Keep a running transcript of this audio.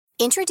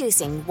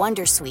Introducing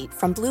Wondersuite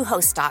from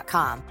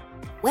Bluehost.com.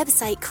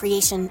 Website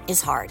creation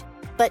is hard,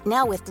 but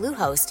now with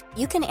Bluehost,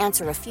 you can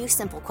answer a few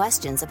simple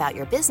questions about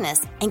your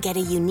business and get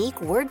a unique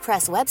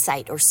WordPress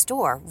website or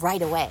store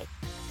right away.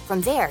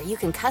 From there, you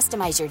can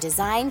customize your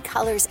design,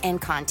 colors,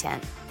 and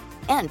content.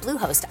 And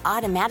Bluehost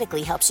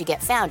automatically helps you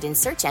get found in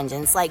search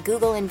engines like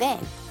Google and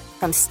Bing.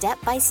 From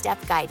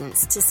step-by-step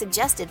guidance to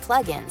suggested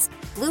plugins,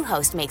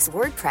 Bluehost makes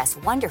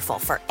WordPress wonderful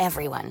for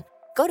everyone.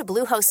 Go to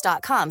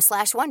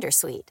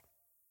bluehost.com/wondersuite.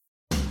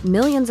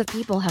 Millions of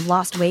people have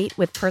lost weight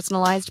with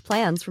personalized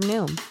plans from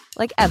Noom.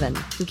 Like Evan,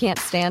 who can't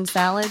stand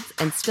salads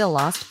and still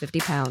lost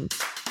 50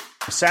 pounds.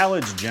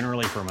 Salads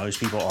generally for most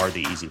people are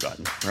the easy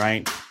button,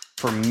 right?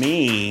 For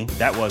me,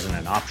 that wasn't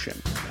an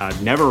option. I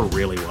never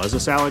really was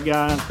a salad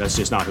guy. That's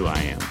just not who I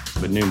am.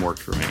 But Noom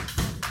worked for me.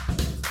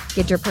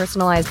 Get your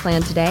personalized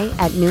plan today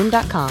at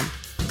Noom.com.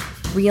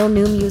 Real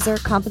Noom user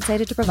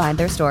compensated to provide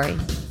their story.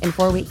 In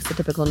 4 weeks, the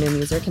typical Noom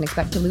user can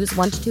expect to lose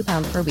 1 to 2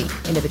 pounds per week.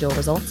 Individual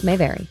results may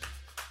vary.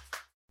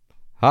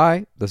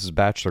 Hi, this is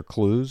Bachelor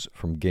Clues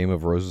from Game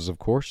of Roses, of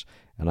course,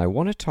 and I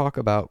want to talk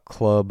about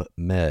Club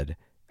Med.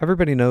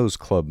 Everybody knows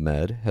Club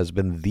Med has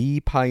been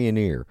the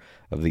pioneer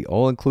of the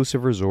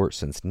all-inclusive resort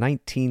since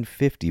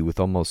 1950,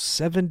 with almost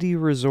 70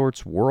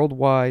 resorts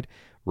worldwide,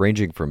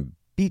 ranging from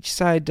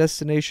beachside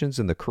destinations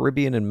in the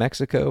Caribbean and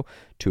Mexico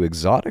to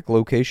exotic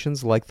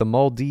locations like the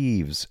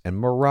Maldives and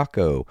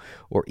Morocco,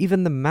 or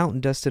even the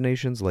mountain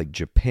destinations like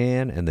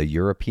Japan and the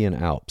European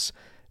Alps.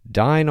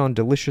 Dine on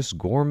delicious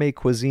gourmet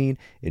cuisine,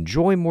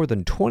 enjoy more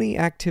than 20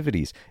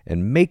 activities,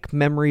 and make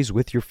memories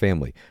with your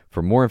family.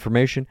 For more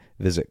information,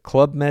 visit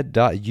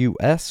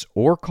clubmed.us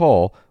or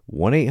call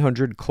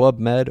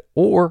 1-800-CLUB-MED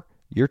or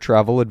your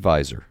travel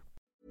advisor.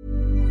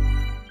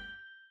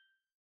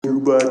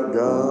 You but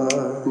God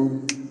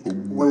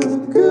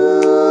with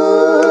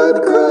good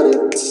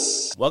credit.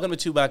 Welcome to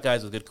Two Black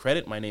Guys with Good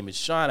Credit. My name is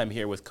Sean. I'm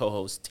here with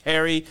co-host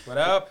Terry. What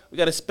up? We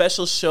got a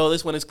special show.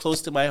 This one is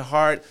close to my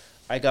heart.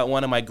 I got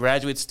one of my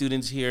graduate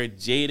students here,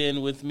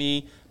 Jaden, with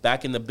me,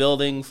 back in the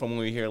building from when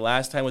we were here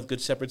last time with Good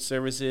Shepherd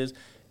Services.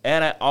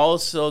 And I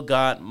also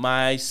got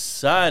my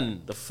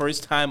son, the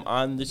first time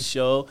on the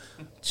show,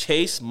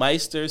 Chase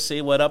Meister. Say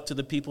what up to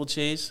the people,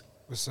 Chase.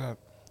 What's up?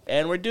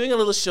 And we're doing a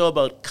little show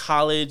about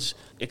college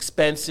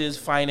expenses,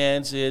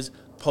 finances,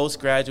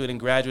 postgraduate and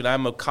graduate.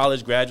 I'm a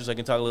college graduate, so I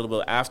can talk a little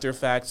bit after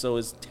fact. So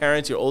is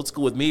Terrence, you're old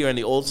school with me, you're in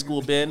the old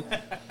school bin.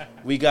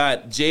 We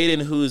got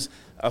Jaden, who's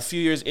a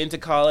few years into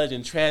college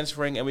and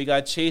transferring, and we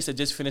got Chase that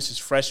just finished his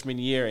freshman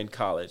year in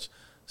college.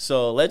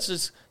 So let's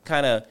just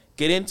kind of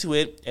get into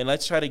it, and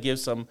let's try to give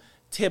some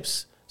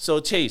tips. So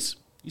Chase,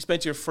 you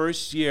spent your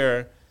first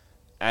year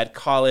at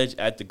college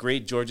at the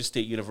great Georgia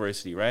State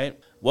University, right?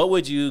 What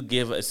would you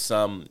give us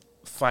some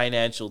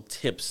financial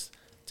tips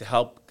to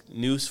help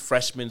new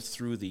freshmen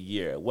through the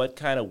year? What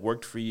kind of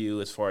worked for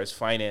you as far as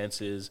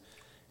finances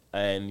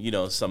and, you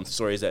know, some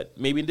stories that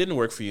maybe didn't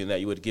work for you and that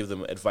you would give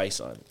them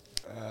advice on?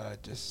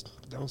 Just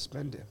don't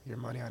spend your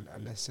money on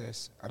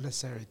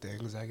unnecessary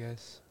things, I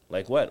guess.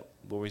 Like what?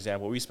 For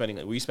example, were you spending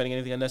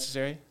anything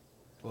unnecessary?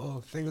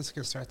 Well, things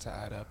can start to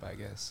add up, I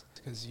guess,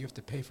 because you have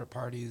to pay for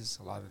parties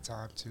a lot of the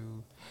time,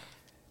 too.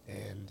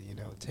 And, you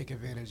know, take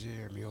advantage of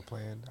your meal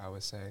plan, I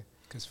would say,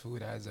 because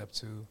food adds up,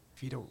 too.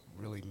 If you don't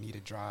really need to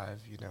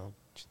drive, you know,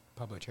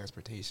 public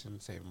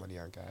transportation, save money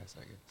on gas,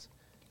 I guess.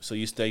 So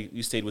you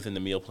stayed within the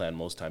meal plan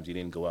most times. You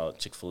didn't go out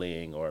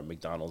Chick-fil-Aing or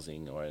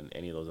McDonald'sing or in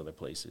any of those other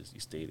places. You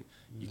stayed.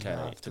 You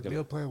kind of took the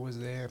meal plan was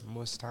there.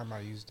 Most of the time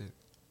I used it.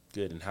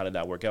 Good. And how did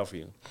that work out for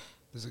you?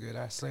 It was good.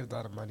 I saved a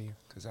lot of money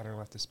because I don't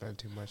have to spend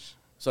too much.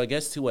 So I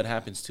guess too, what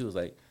happens too is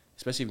like,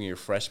 especially in your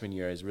freshman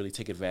year, is really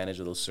take advantage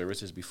of those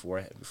services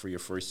before your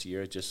first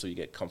year, just so you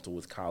get comfortable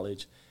with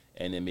college,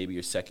 and then maybe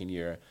your second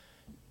year,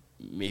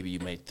 maybe you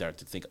might start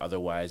to think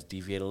otherwise,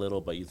 deviate a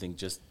little, but you think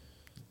just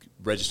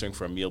registering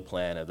for a meal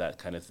plan or that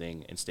kind of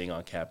thing and staying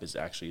on campus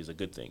actually is a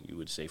good thing, you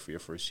would say, for your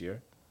first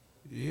year?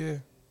 Yeah.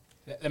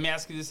 Let me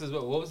ask you this as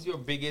well. What was your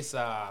biggest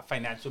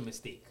financial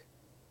mistake?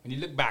 When you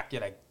look back,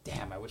 you're like,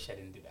 damn, I wish I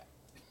didn't do that.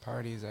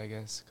 Parties, I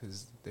guess,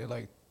 because they're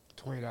like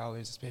 $20,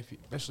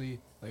 especially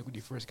like when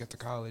you first get to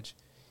college.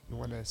 You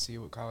want to see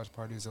what college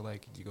parties are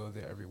like. You go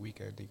there every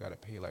weekend. You got to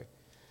pay like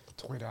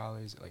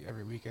 $20 like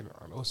every weekend,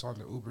 and also on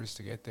the Ubers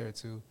to get there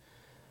too.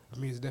 I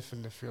mean, it's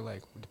different if you're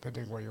like,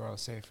 depending where you are,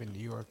 say if in New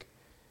York,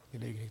 you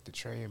know, you can take the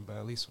train, but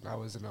at least when I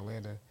was in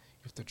Atlanta,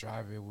 you have to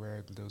drive it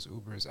where those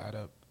Ubers add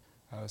up.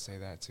 I would say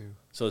that too.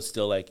 So it's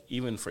still like,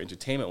 even for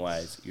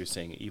entertainment-wise, you're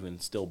saying even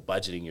still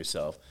budgeting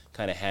yourself,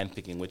 kind of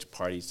handpicking which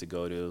parties to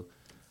go to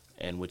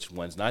and which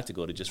ones not to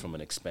go to, just from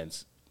an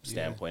expense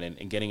standpoint,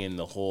 and getting in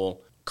the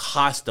whole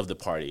cost of the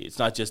party. It's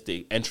not just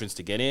the entrance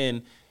to get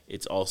in,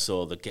 it's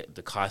also the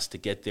cost to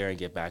get there and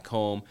get back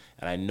home.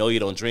 And I know you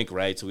don't drink,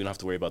 right? So we don't have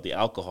to worry about the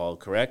alcohol,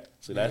 correct?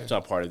 So that's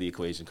not part of the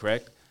equation,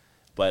 correct?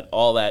 But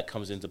all that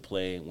comes into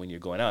play when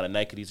you're going out. A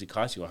night could easily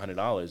cost you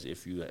 $100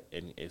 if you,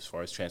 as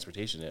far as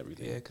transportation and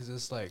everything. Yeah, because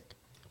it's like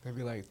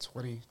maybe like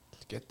 $20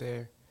 to get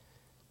there,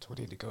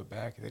 $20 to go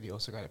back, and then you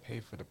also got to pay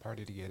for the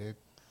party to get in.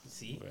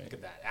 See, look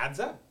at that.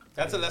 Adds up.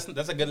 That's a lesson.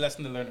 That's a good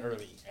lesson to learn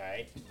early. All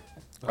right.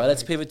 All right,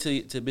 let's pivot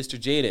to Mr.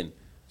 Jaden.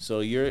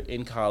 So you're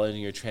in college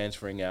and you're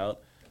transferring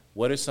out.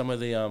 What are some of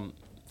the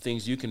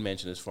things you can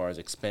mention as far as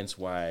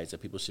expense-wise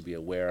that people should be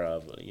aware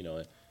of,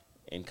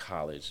 in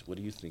college? What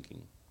are you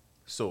thinking?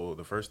 So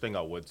the first thing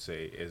I would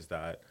say is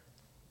that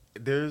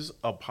there's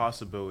a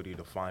possibility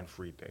to find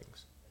free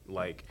things.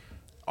 Like,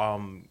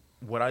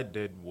 what I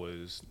did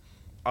was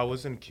I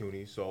was in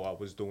CUNY, so I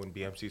was doing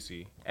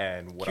BMCC,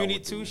 and what CUNY I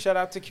would too. do, Shout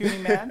out to CUNY,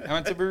 man. I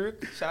went to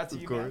Baruch. Shout out to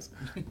of you, course.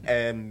 man.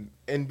 And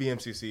in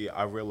BMCC,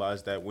 I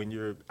realized that when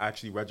you're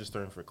actually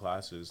registering for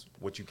classes,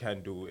 what you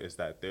can do is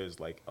that there's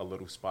like a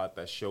little spot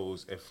that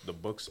shows if the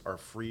books are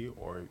free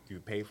or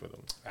you pay for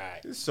them.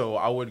 Right. So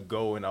I would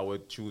go and I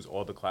would choose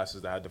all the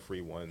classes that had the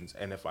free ones,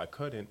 and if I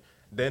couldn't,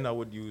 then I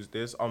would use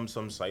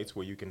some sites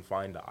where you can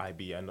find the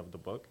IBN of the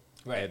book,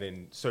 Right. and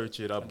then search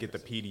it up, get the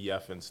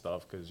PDF and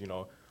stuff, because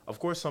of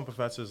course, some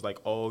professors like,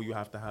 oh, you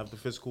have to have the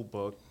physical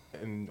book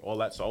and all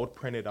that. So I would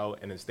print it out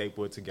and then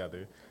staple it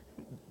together,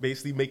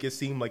 basically make it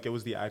seem like it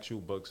was the actual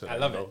book. So I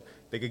love it.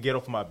 They could get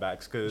off my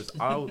backs because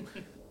I'm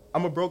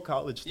a broke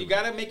college You student.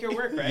 gotta make it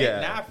work, right? Yeah.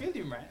 Nah, I feel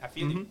you, man. I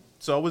feel you.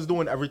 So I was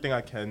doing everything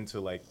I can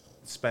to like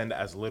spend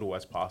as little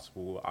as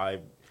possible.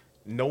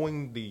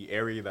 Knowing the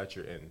area that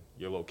you're in,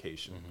 your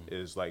location,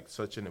 is like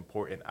such an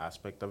important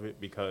aspect of it,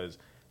 because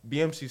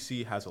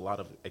BMCC has a lot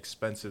of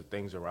expensive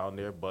things around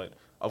there, but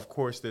of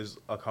course there's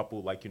a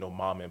couple like,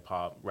 mom and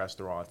pop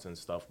restaurants and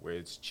stuff where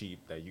it's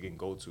cheap that you can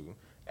go to.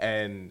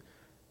 And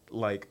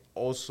like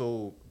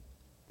also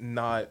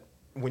not,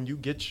 when you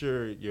get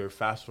your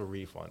FAFSA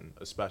refund,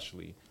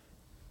 especially,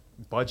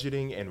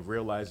 budgeting and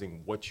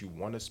realizing what you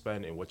want to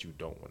spend and what you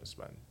don't want to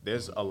spend.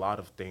 There's a lot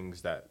of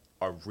things that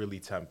are really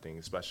tempting,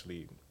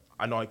 especially,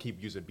 I know I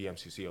keep using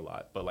BMCC a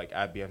lot, but like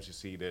at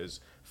BMCC, there's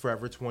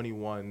Forever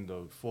 21,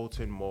 the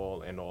Fulton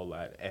Mall, and all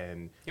that.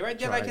 And You're right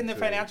there, like in the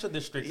trying to- financial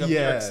district of New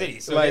York City.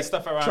 So like there's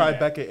stuff around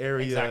Tribeca there.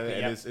 area, Exactly,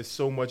 and yeah. it's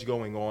so much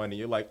going on, and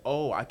you're like,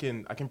 oh, I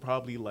can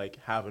probably like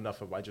have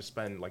enough if I just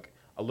spend like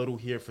a little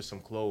here for some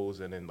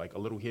clothes and then like a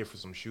little here for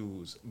some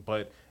shoes.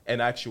 But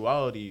in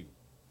actuality,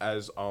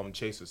 as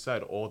Chase has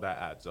said, all that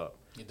adds up.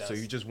 It So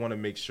does. you just want to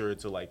make sure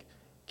to like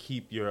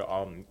keep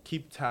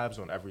keep tabs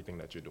on everything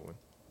that you're doing.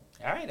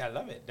 All right, I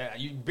love it.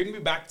 You bring me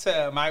back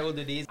to my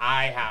older days.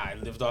 I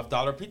lived off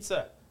dollar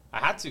pizza. I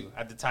had to.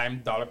 At the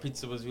time, dollar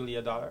pizza was really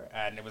 $1,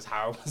 and it was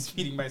how I was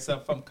feeding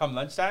myself from come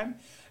lunchtime,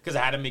 because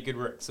I had to make it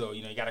work. So,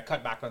 you got to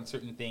cut back on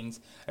certain things.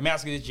 Let me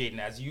ask you this, Jaden.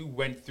 As you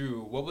went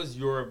through, what was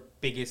your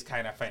biggest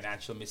kind of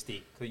financial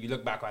mistake? Because you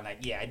look back on, like,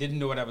 I didn't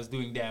know what I was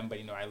doing then, but,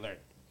 I learned.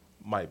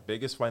 My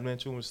biggest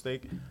financial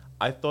mistake,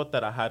 I thought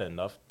that I had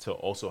enough to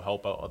also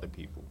help out other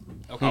people.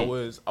 Okay.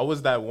 I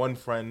was that one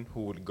friend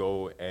who would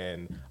go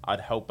and I'd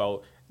help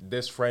out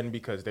this friend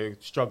because they're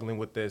struggling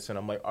with this, and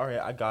I'm like, all right,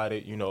 I got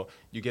it. You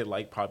get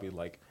like probably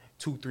like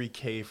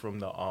 2-3K from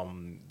the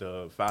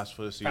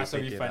FAFSA, so you're FAFSA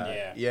thinking refund,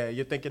 that, yeah.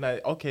 you're thinking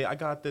that, okay, I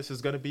got this,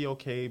 it's gonna be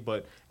okay,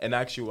 but in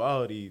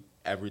actuality,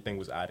 everything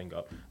was adding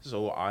up.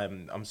 So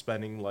I'm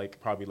spending like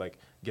probably like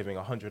giving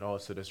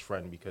 $100 to this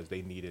friend because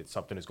they needed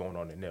something is going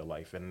on in their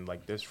life, and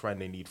like this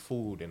friend, they need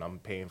food, and I'm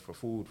paying for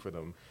food for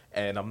them,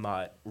 and I'm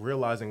not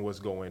realizing what's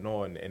going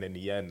on, and in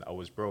the end I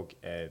was broke,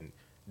 and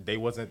they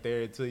wasn't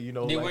there to They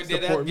like weren't there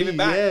to support give me. it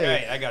back. Yeah.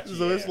 Right, I got you,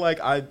 So it's yeah. like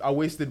I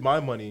wasted my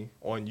money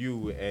on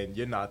you and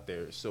you're not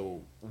there.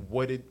 So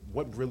what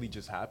really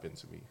just happened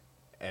to me?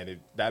 And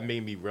that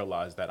made me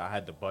realize that I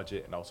had to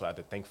budget and also had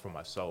to think for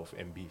myself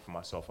and be for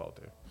myself out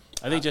there.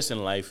 I think just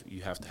in life,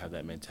 you have to have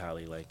that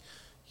mentality. Like,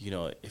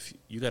 if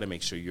you got to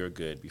make sure you're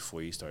good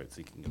before you start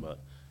thinking about,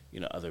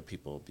 other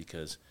people.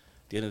 Because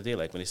at the end of the day,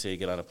 like when they say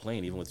get on a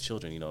plane, even with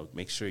children,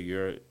 make sure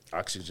your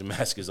oxygen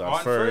mask is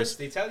on first,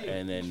 they tell you.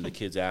 and then the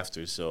kids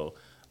after. So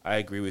I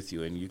agree with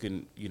you. And you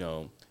can,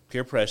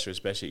 peer pressure,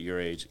 especially at your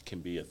age, can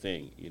be a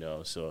thing,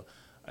 So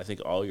I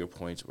think all your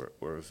points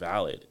were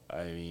valid.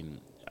 I mean,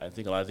 I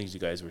think a lot of things you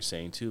guys were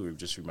saying too, it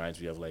just reminds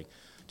me of like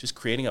just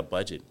creating a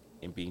budget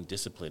and being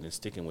disciplined and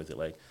sticking with it.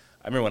 Like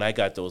I remember when I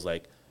got those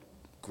like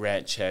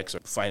grant checks or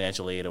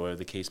financial aid or whatever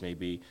the case may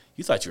be,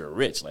 you thought you were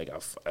rich. Like a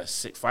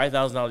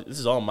 $5,000, this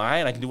is all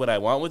mine. I can do what I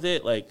want with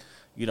it. Like,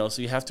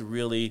 so you have to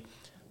really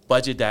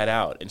budget that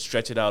out and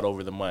stretch it out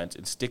over the months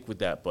and stick with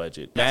that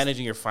budget.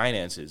 Managing your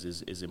finances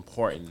is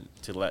important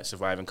to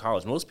survive in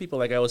college. Most people,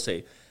 like I always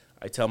say,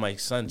 I tell my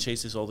son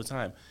Chase this all the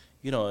time,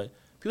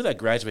 people that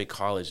graduate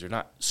college, they're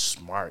not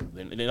smart.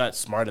 They're not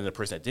smarter than the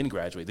person that didn't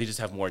graduate. They just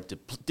have more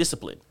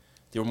discipline.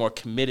 They were more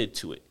committed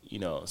to it,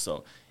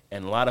 So,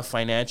 and a lot of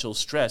financial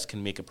stress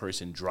can make a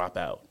person drop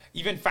out.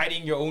 Even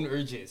fighting your own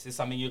urges is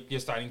something you're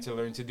starting to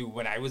learn to do.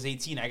 When I was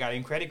 18, I got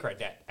in credit card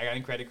debt. I got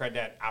in credit card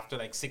debt after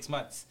like 6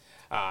 months.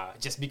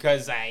 just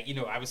because I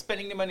was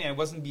spending the money, I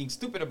wasn't being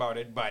stupid about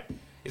it, but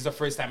it's the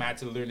first time I had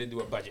to learn to do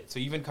a budget. So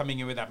even coming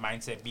in with that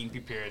mindset, being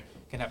prepared,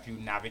 can help you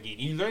navigate.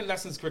 And you learn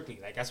lessons quickly.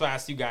 Like, that's why I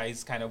asked you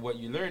guys kind of what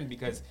you learned,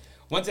 because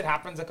once it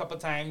happens a couple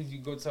times, you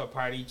go to a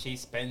party,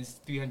 Chase spends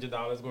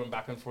 $300 going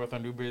back and forth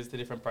on Ubers to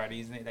different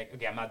parties, and they're like,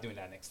 okay, I'm not doing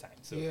that next time.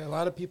 So yeah, a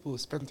lot of people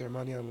spend their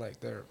money on like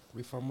their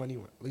refund money.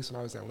 At least when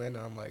I was in Atlanta,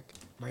 on like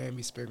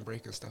Miami spring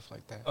break and stuff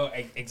like that. Oh,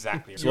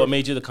 exactly. So what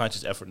made you the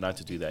conscious effort not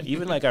to do that?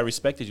 Even like I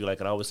respected you. Like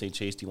I'd always say,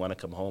 Chase, do you want to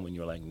come home? And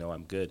you're like, no,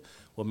 I'm good.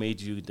 What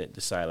made you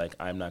decide like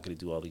I'm not going to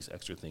do all these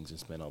extra things and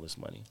spend all this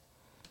money?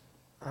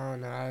 I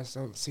don't know. I just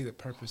don't see the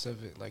purpose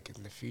of it like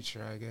in the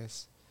future, I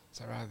guess.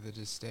 So I'd rather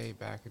just stay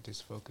back and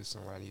just focus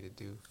on what I need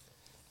to do.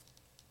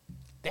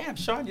 Damn,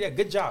 Sean, yeah,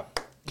 good job.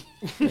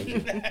 Thank you.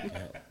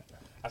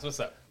 That's what's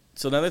up.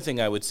 So another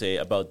thing I would say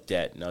about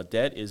debt. Now,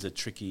 debt is a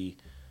tricky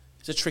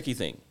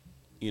thing,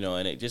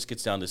 and it just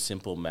gets down to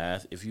simple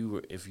math. If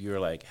you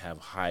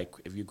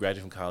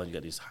graduate from college, you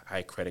got these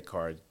high credit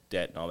card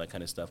debt and all that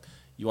kind of stuff.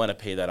 You want to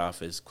pay that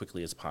off as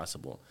quickly as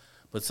possible.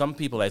 But some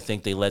people, I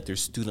think, they let their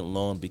student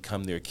loan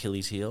become their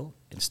Achilles heel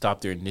and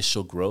stop their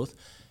initial growth,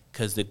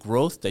 because the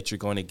growth that you're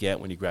going to get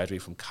when you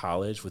graduate from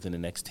college within the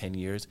next 10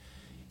 years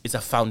is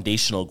a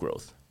foundational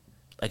growth.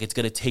 Like, it's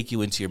going to take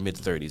you into your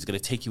mid-30s. It's going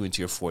to take you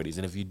into your 40s.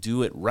 And if you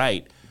do it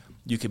right,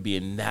 you could be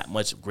in that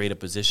much greater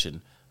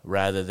position,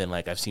 rather than,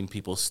 like, I've seen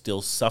people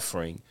still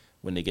suffering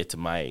when they get to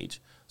my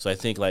age. So I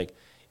think, like,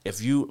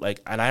 if you,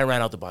 like, and I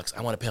ran out the box,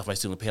 I want to pay off my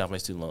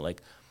student loan.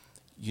 Like,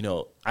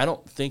 I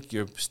don't think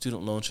your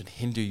student loan should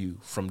hinder you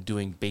from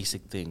doing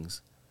basic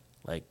things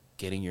like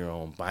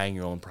buying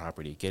your own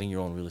property, getting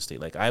your own real estate.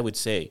 Like I would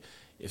say,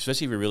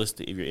 especially if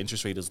your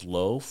interest rate is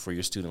low for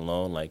your student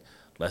loan, like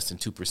less than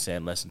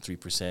 2%, less than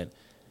 3%,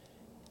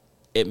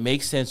 it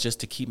makes sense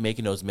just to keep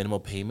making those minimal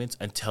payments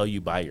until you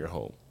buy your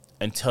home,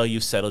 until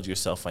you've settled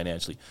yourself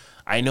financially.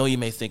 I know you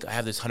may think, I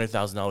have this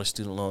 $100,000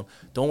 student loan.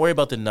 Don't worry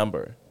about the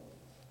number,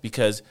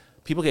 because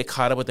people get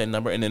caught up with that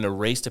number and in a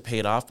race to pay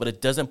it off, but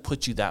it doesn't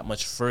put you that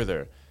much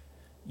further.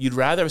 You'd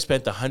rather have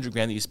spent the $100,000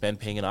 that you spend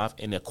paying it off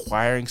in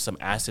acquiring some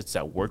assets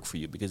that work for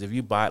you. Because if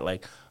you bought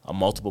like a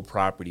multiple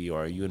property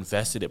or you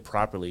invested it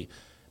properly,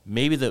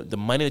 maybe the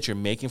money that you're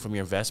making from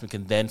your investment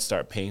can then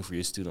start paying for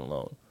your student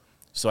loan.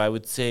 So I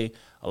would say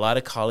a lot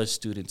of college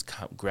students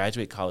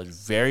graduate college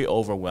very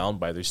overwhelmed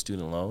by their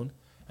student loan.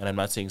 And I'm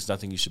not saying it's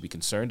nothing you should be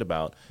concerned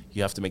about.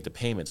 You have to make the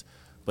payments.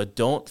 But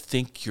don't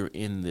think you're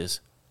in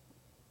this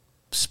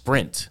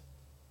sprint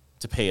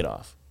to pay it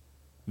off.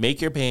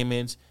 Make your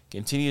payments,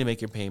 continue to make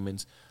your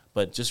payments,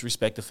 but just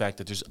respect the fact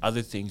that there's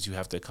other things you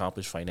have to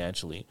accomplish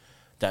financially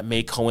that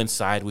may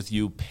coincide with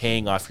you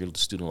paying off your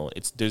student loan.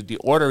 The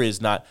order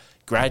is not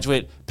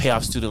graduate, pay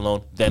off student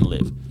loan, then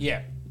live.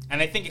 Yeah.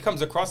 And I think it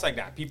comes across like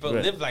that. People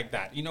live like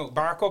that.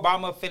 Barack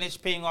Obama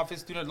finished paying off his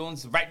student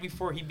loans right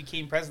before he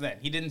became president.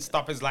 He didn't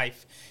stop his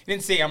life. He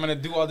didn't say, I'm going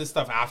to do all this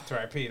stuff after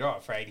I pay it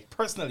off, right?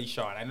 Personally,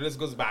 Sean, I know this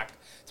goes back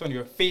to one of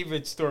your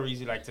favorite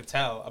stories you like to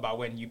tell about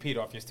when you paid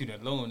off your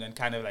student loan and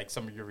kind of like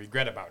some of your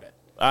regret about it.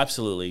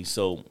 Absolutely.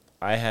 So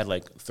I had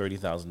like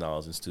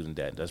 $30,000 in student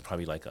debt. That's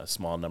probably like a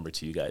small number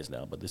to you guys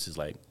now, but this is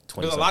like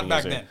 20 There's a lot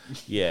back then.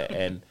 Yeah,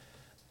 and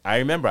I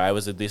remember I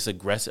was this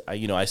aggressive.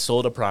 I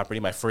sold a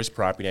property, my first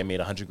property. I made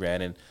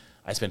 $100,000, and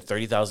I spent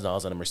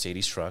 $30,000 on a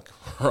Mercedes truck,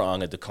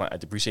 wrong, a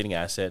depreciating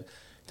asset.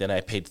 Then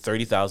I paid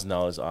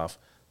 $30,000 off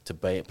to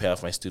pay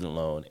off my student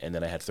loan, and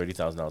then I had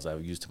 $30,000 I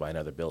would use to buy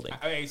another building.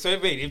 Okay, so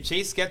wait, if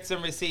Chase gets a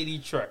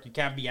Mercedes truck, you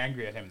can't be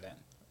angry at him then.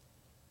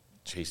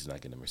 Chase is not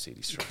getting a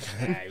Mercedes truck.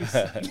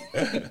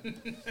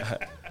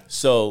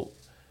 So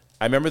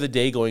I remember the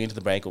day going into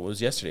the bank. It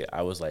was yesterday.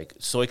 I was like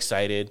so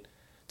excited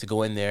to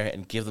go in there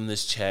and give them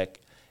this check.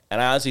 And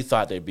I honestly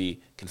thought there'd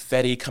be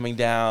confetti coming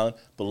down,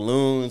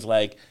 balloons,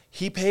 like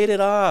he paid it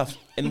off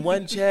in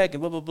one check and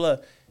blah, blah, blah.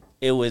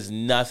 It was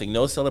nothing,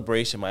 no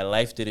celebration. My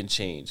life didn't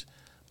change.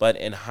 But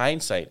in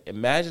hindsight,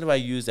 imagine if I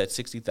used that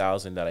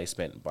 $60,000 that I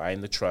spent buying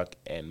the truck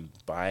and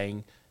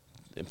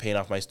paying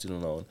off my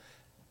student loan.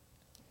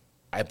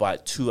 I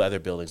bought 2 other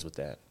buildings with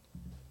that.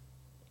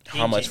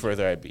 How much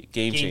further I'd be.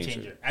 Game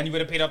changer. And you would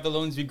have paid off the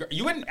loans. You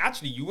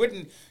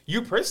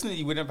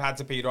personally wouldn't have had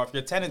to pay it off.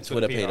 Your tenants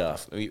would have paid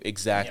off. I mean,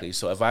 exactly. Yeah.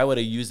 So if I would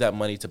have used that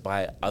money to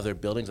buy other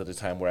buildings at the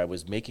time where I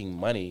was making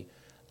money,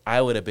 I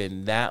would have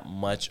been that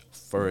much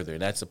further.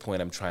 And that's the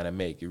point I'm trying to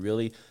make.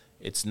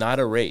 It's not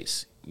a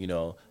race.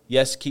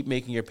 Yes, keep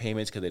making your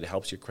payments because it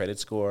helps your credit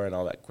score and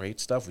all that great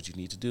stuff, which you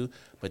need to do.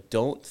 But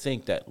don't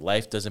think that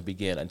life doesn't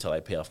begin until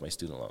I pay off my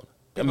student loan.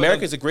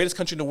 America is the greatest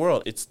country in the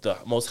world. It's the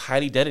most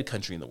highly debted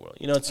country in the world.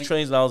 It's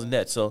trillions of dollars in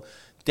debt. So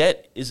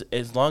debt is,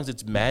 as long as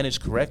it's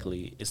managed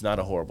correctly, it's not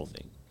a horrible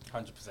thing.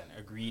 100%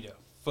 agreed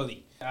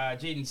fully.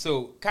 Jaden,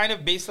 so kind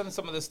of based on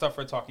some of the stuff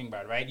we're talking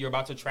about, right? You're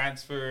about to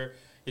transfer.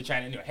 You're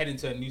trying to head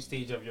into a new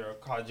stage of your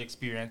college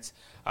experience.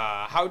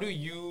 How do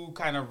you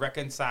kind of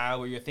reconcile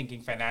where you're thinking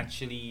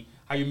financially,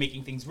 how you're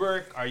making things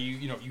work? Are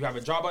you have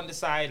a job on the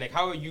side? Like,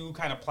 how are you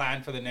kind of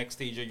plan for the next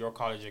stage of your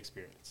college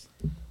experience?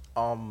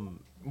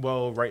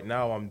 Well, right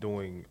now I'm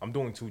doing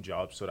 2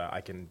 jobs so that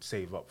I can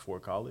save up for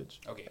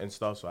college and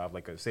stuff. So I have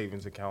like a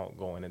savings account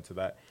going into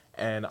that,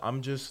 and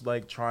I'm just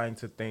like trying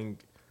to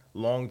think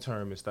long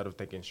term instead of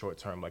thinking short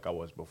term like I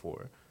was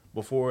before.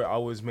 Before I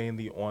was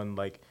mainly on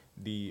like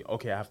I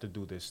have to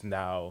do this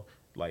now.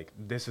 Like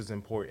this is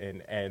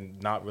important,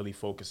 and not really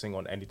focusing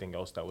on anything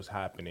else that was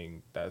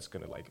happening that's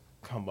gonna like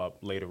come up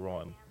later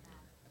on.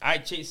 All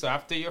right, Chase, so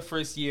after your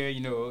first year,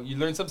 you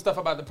learned some stuff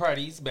about the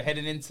parties, but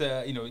heading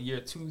into,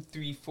 year 2,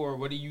 3, 4,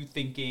 what are you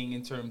thinking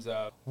in terms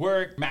of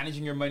work,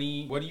 managing your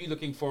money? What are you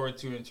looking forward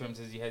to in terms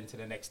as you head into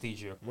the next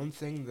stage here? One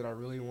thing that I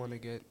really want to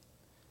get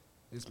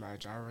is my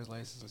driver's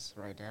license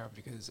right now,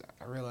 because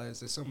I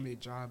realize there's so many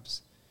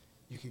jobs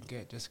you can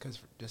get just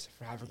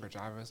for having a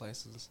driver's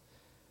license.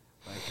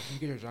 Like, if you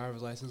get your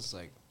driver's license,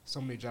 like, so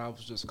many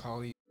jobs just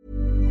call you.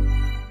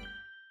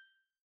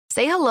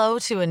 Say hello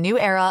to a new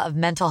era of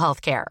mental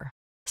health care.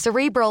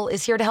 Cerebral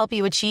is here to help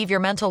you achieve your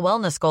mental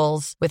wellness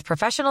goals with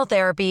professional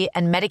therapy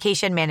and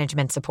medication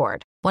management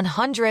support.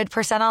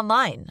 100%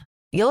 online.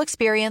 You'll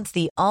experience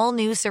the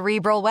all-new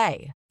Cerebral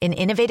Way, an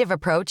innovative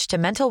approach to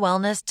mental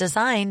wellness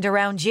designed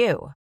around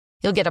you.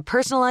 You'll get a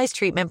personalized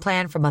treatment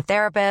plan from a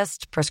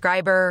therapist,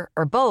 prescriber,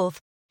 or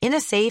both in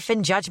a safe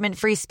and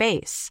judgment-free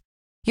space.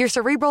 Your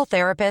Cerebral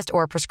therapist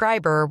or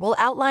prescriber will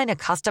outline a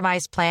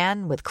customized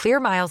plan with clear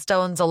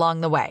milestones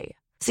along the way,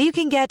 so you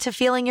can get to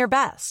feeling your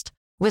best.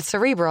 With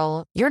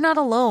Cerebral, you're not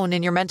alone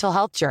in your mental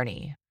health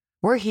journey.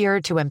 We're here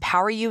to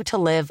empower you to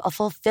live a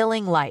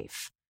fulfilling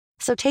life.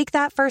 So take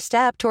that first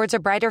step towards a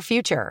brighter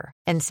future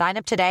and sign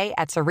up today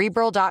at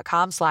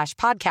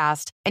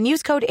Cerebral.com/podcast and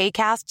use code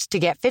ACAST to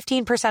get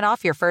 15%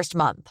 off your first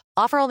month.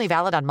 Offer only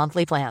valid on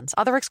monthly plans.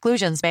 Other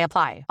exclusions may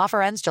apply.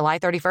 Offer ends July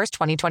 31st,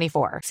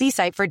 2024. See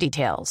site for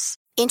details.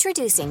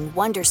 Introducing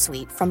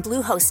Wondersuite from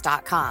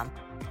Bluehost.com.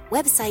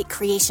 Website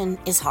creation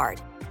is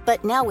hard.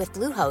 But now with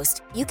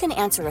Bluehost, you can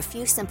answer a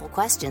few simple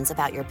questions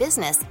about your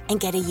business and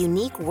get a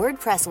unique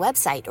WordPress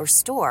website or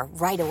store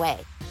right away.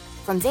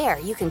 From there,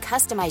 you can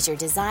customize your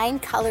design,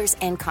 colors,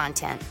 and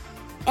content.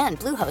 And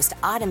Bluehost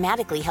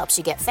automatically helps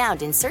you get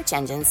found in search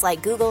engines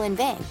like Google and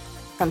Bing.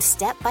 From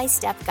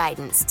step-by-step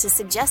guidance to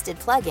suggested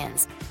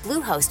plugins,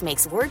 Bluehost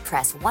makes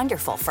WordPress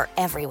wonderful for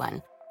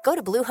everyone. Go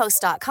to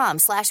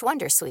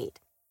Bluehost.com/Wondersuite.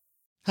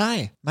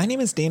 Hi, my name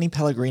is Danny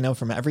Pellegrino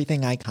from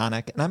Everything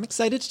Iconic, and I'm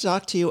excited to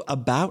talk to you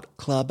about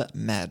Club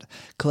Med.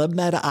 Club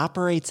Med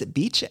operates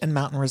beach and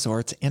mountain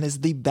resorts and is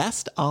the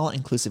best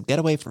all-inclusive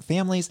getaway for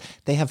families.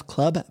 They have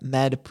Club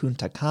Med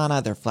Punta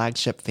Cana, their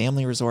flagship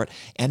family resort,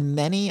 and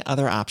many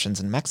other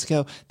options in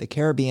Mexico, the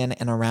Caribbean,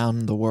 and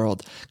around the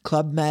world.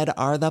 Club Med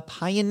are the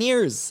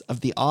pioneers of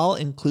the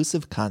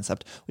all-inclusive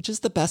concept, which is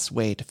the best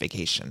way to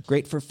vacation.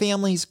 Great for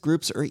families,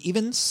 groups, or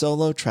even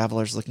solo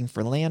travelers looking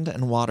for land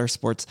and water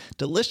sports,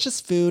 delicious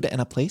food,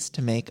 and a place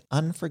to make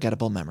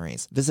unforgettable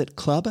memories. Visit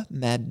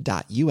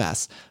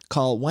clubmed.us,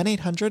 call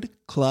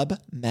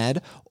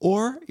 1-800-CLUB-MED,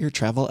 or your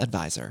travel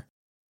advisor.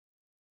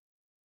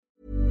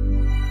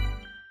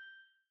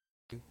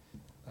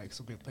 Like,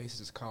 so many places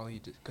just call you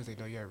because they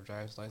know you have a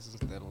driver's license,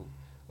 that'll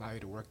allow you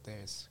to work there.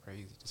 It's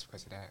crazy just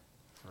because of that,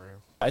 for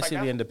real. I see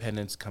the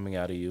independence coming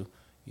out of you.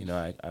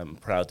 I'm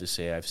proud to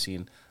say I've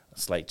seen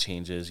slight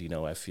changes.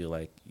 I feel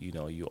like,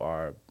 you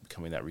are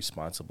becoming that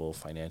responsible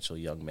financial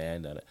young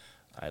man that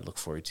I look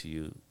forward to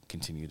you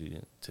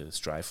continue to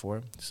strive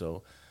for.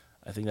 So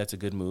I think that's a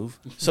good move.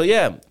 So,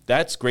 yeah,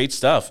 that's great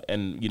stuff.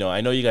 And, I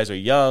know you guys are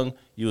young,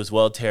 you as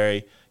well,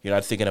 Terry. You're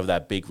not thinking of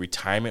that big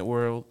retirement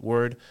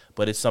word,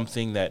 but it's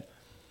something that,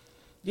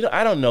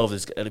 I don't know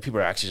if people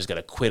are actually just going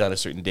to quit on a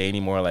certain day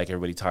anymore like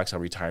everybody talks how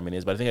retirement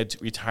is. But I think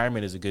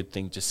retirement is a good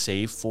thing to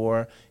save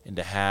for and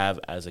to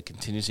have as a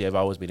contingency. I've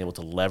always been able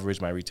to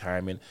leverage my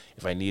retirement.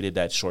 If I needed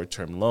that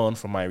short-term loan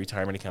from my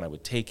retirement account, I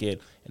would take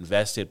it,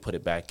 invest it, put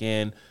it back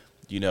in.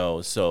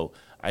 So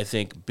I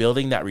think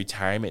building that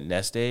retirement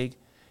nest egg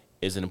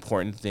is an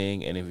important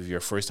thing. And if you're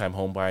a first-time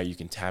home buyer, you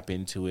can tap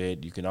into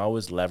it. You can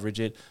always leverage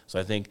it. So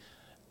I think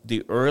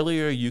the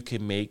earlier you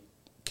can make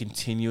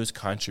continuous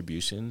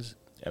contributions,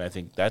 and I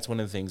think that's one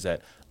of the things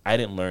that I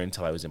didn't learn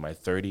until I was in my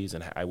 30s,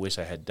 and I wish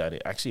I had done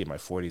it. Actually, in my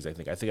 40s,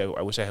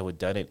 I wish I had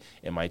done it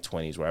in my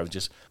 20s, where I was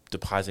just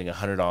depositing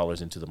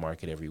 $100 into the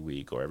market every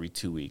week or every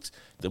 2 weeks.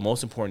 The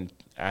most important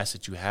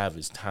asset you have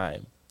is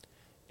time.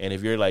 And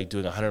if you're like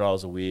doing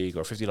 $100 a week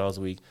or $50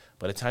 a week,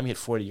 by the time you hit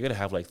 40, you're going to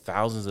have like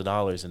thousands of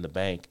dollars in the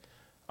bank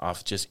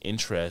off just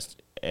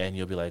interest. And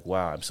you'll be like,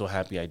 wow, I'm so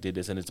happy I did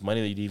this. And it's money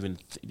that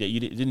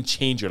it didn't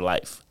change your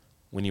life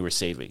when you were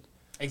saving.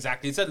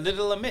 Exactly. It's a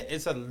little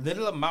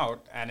amount,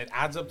 and it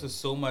adds up to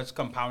so much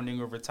compounding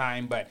over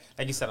time. But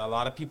like you said, a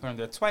lot of people in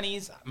their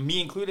 20s,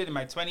 me included in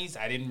my 20s,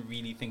 I didn't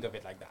really think of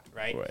it like that,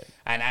 right?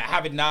 And I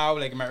have it now,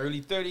 like in my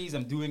early 30s,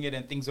 I'm doing it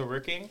and things are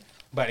working.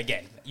 But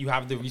again, you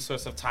have the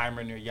resource of time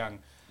when you're young.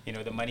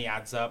 The money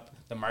adds up.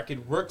 The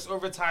market works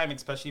over time,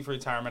 especially for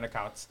retirement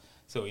accounts.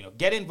 So,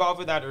 get involved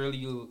with that early.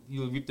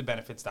 You'll reap the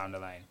benefits down the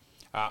line.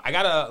 I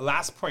got a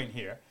last point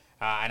here.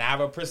 And I have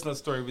a personal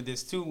story with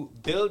this too.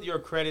 Build your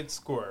credit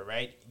score,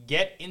 right?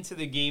 Get into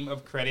the game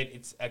of credit.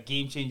 It's a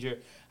game changer.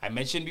 I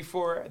mentioned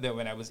before that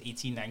when I was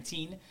 18,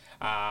 19,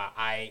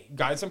 I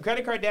got some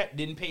credit card debt,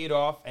 didn't pay it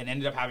off, and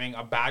ended up having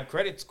a bad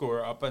credit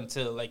score up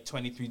until like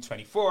 23,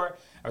 24.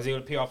 I was able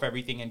to pay off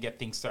everything and get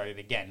things started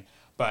again.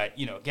 But,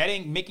 you know,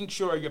 making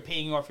sure you're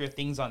paying off your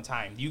things on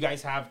time. Do you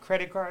guys have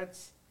credit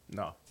cards?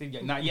 No.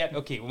 Not yet?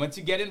 Okay, once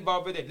you get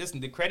involved with it, listen,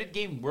 the credit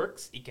game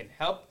works. It can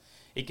help.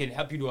 It can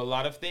help you do a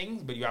lot of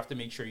things, but you have to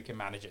make sure you can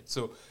manage it.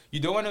 So you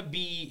don't want to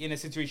be in a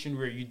situation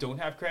where you don't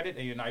have credit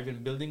and you're not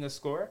even building a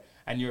score,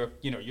 and you're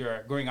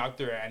going out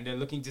there and they're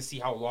looking to see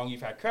how long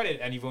you've had credit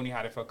and you've only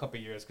had it for a couple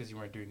of years because you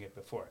weren't doing it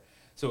before.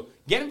 So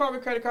get involved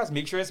with credit cards.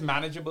 Make sure it's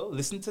manageable.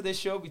 Listen to this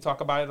show. We talk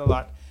about it a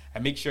lot,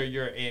 and make sure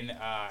you're in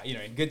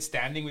good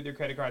standing with your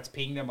credit cards,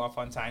 paying them off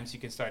on time so you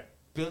can start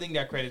building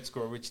that credit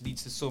score, which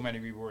leads to so many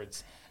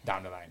rewards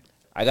down the line.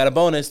 I got a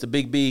bonus, the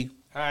big B.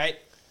 All right.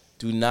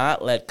 Do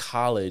not let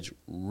college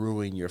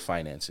ruin your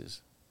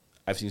finances.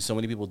 I've seen so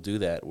many people do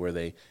that where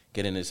they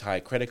get in this high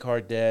credit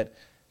card debt,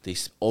 they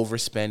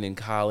overspend in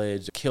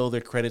college, kill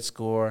their credit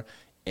score,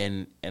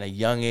 and at a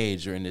young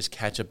age they're in this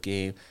catch-up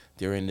game.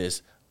 They're in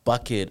this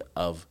bucket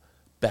of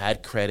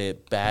bad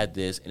credit, bad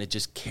this, and it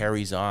just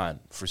carries on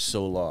for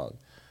so long.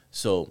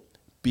 So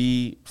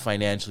be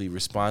financially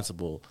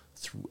responsible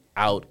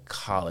throughout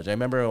college. I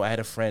remember I had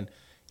a friend,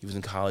 he was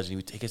in college, and he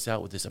would take us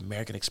out with this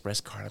American Express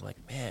card. I'm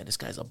like, man, this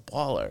guy's a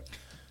baller.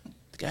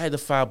 The guy had to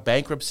file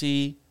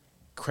bankruptcy,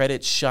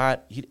 credit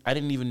shot. I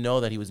didn't even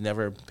know that he was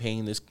never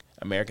paying this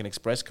American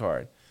Express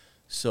card.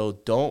 So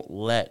don't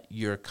let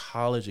your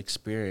college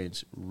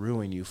experience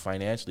ruin you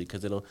financially,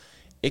 because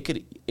it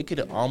could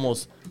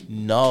almost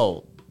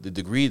null the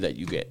degree that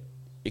you get.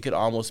 It could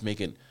almost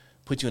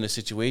put you in a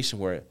situation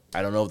where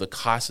I don't know the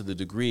cost of the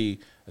degree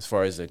as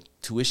far as the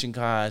tuition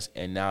cost,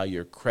 and now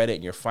your credit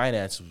and your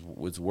finance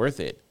was worth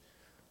it.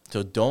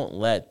 So don't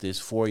let this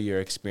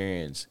 4-year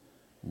experience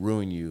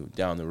ruin you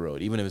down the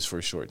road, even if it's for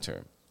a short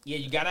term. Yeah,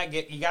 you gotta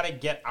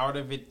get out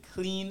of it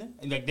clean.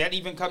 Like that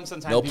even comes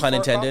sometimes. No pun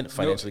intended.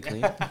 Financially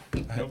clean.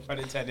 No pun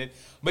intended.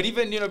 But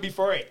even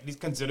before it, please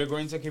consider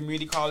going to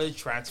community college,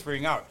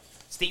 transferring out.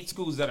 State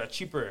schools that are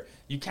cheaper.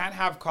 You can't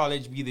have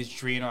college be this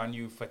drain on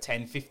you for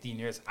 10, 15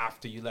 years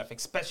after you left,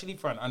 especially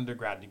for an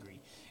undergrad degree.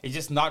 It's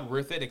just not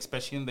worth it,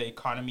 especially in the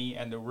economy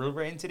and the world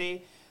we're in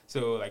today.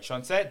 So like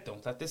Sean said,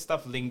 don't let this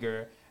stuff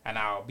linger, and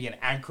I'll be an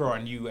anchor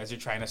on you as you're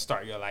trying to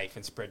start your life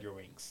and spread your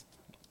wings.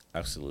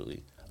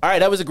 Absolutely. All right,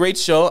 that was a great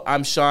show.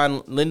 I'm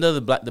Sean. Linda,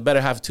 the better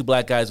half of two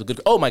black guys with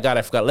good. Oh my God,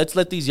 I forgot. Let's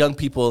let these young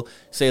people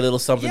say a little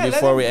something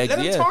before we exit.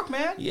 Let them talk,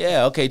 man.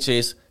 Yeah. Okay,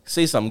 Chase.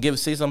 Say something.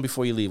 Say something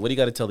before you leave. What do you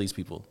got to tell these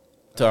people?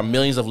 To our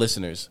millions of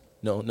listeners.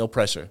 No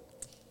pressure.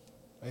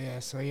 My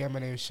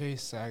name is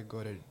Chase. I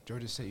go to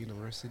Georgia State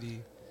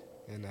University,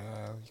 and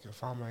you can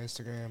follow my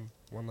Instagram,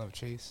 One Love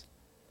Chase.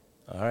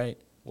 All right.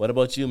 What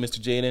about you, Mr.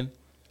 Jaden?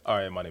 All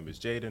right, my name is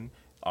Jaden.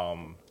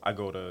 I'm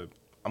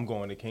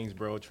going to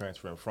Kingsborough,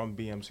 transferring from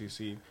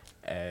BMCC,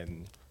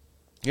 and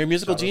you're a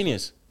musical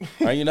genius,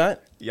 are you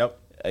not? Yep.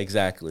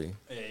 Exactly.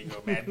 There you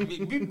go, man.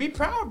 Be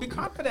proud, be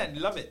confident.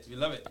 You love it. You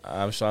love it.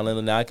 I'm Sean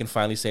Lindell. Now I can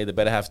finally say the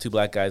better half two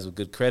black guys with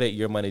good credit.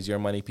 Your money's your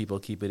money. People,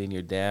 keep it in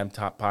your damn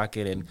top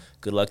pocket, and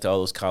good luck to all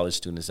those college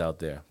students out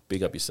there.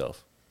 Big up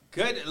yourself.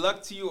 Good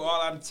luck to you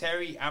all. I'm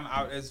Terry. I'm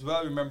out as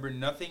well. Remember,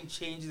 nothing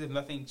changes if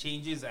nothing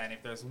changes. And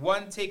if there's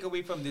one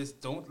takeaway from this,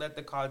 don't let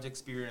the college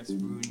experience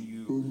ruin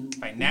you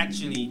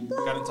financially.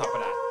 Got on top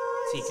of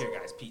that. Take care,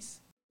 guys. Peace.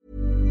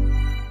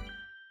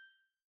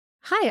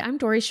 Hi, I'm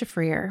Dori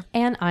Shafrir.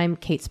 And I'm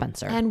Kate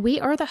Spencer. And we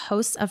are the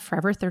hosts of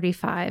Forever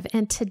 35.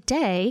 And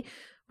today,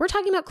 we're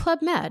talking about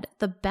Club Med,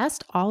 the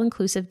best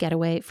all-inclusive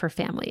getaway for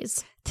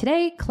families.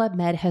 Today, Club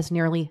Med has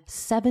nearly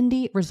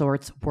 70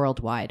 resorts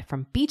worldwide,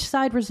 from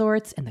beachside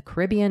resorts in the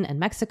Caribbean and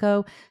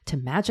Mexico, to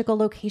magical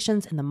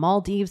locations in the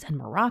Maldives and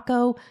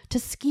Morocco, to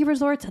ski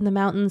resorts in the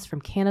mountains from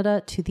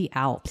Canada to the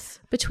Alps.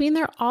 Between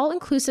their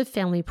all-inclusive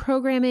family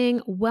programming,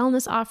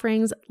 wellness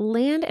offerings,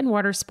 land and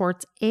water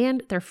sports,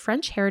 and their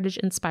French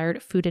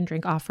heritage-inspired food and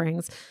drink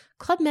offerings,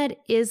 Club Med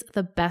is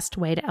the best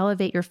way to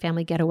elevate your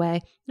family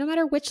getaway, no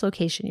matter which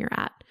location you're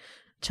at.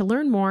 To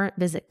learn more,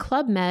 visit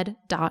clubmed.us.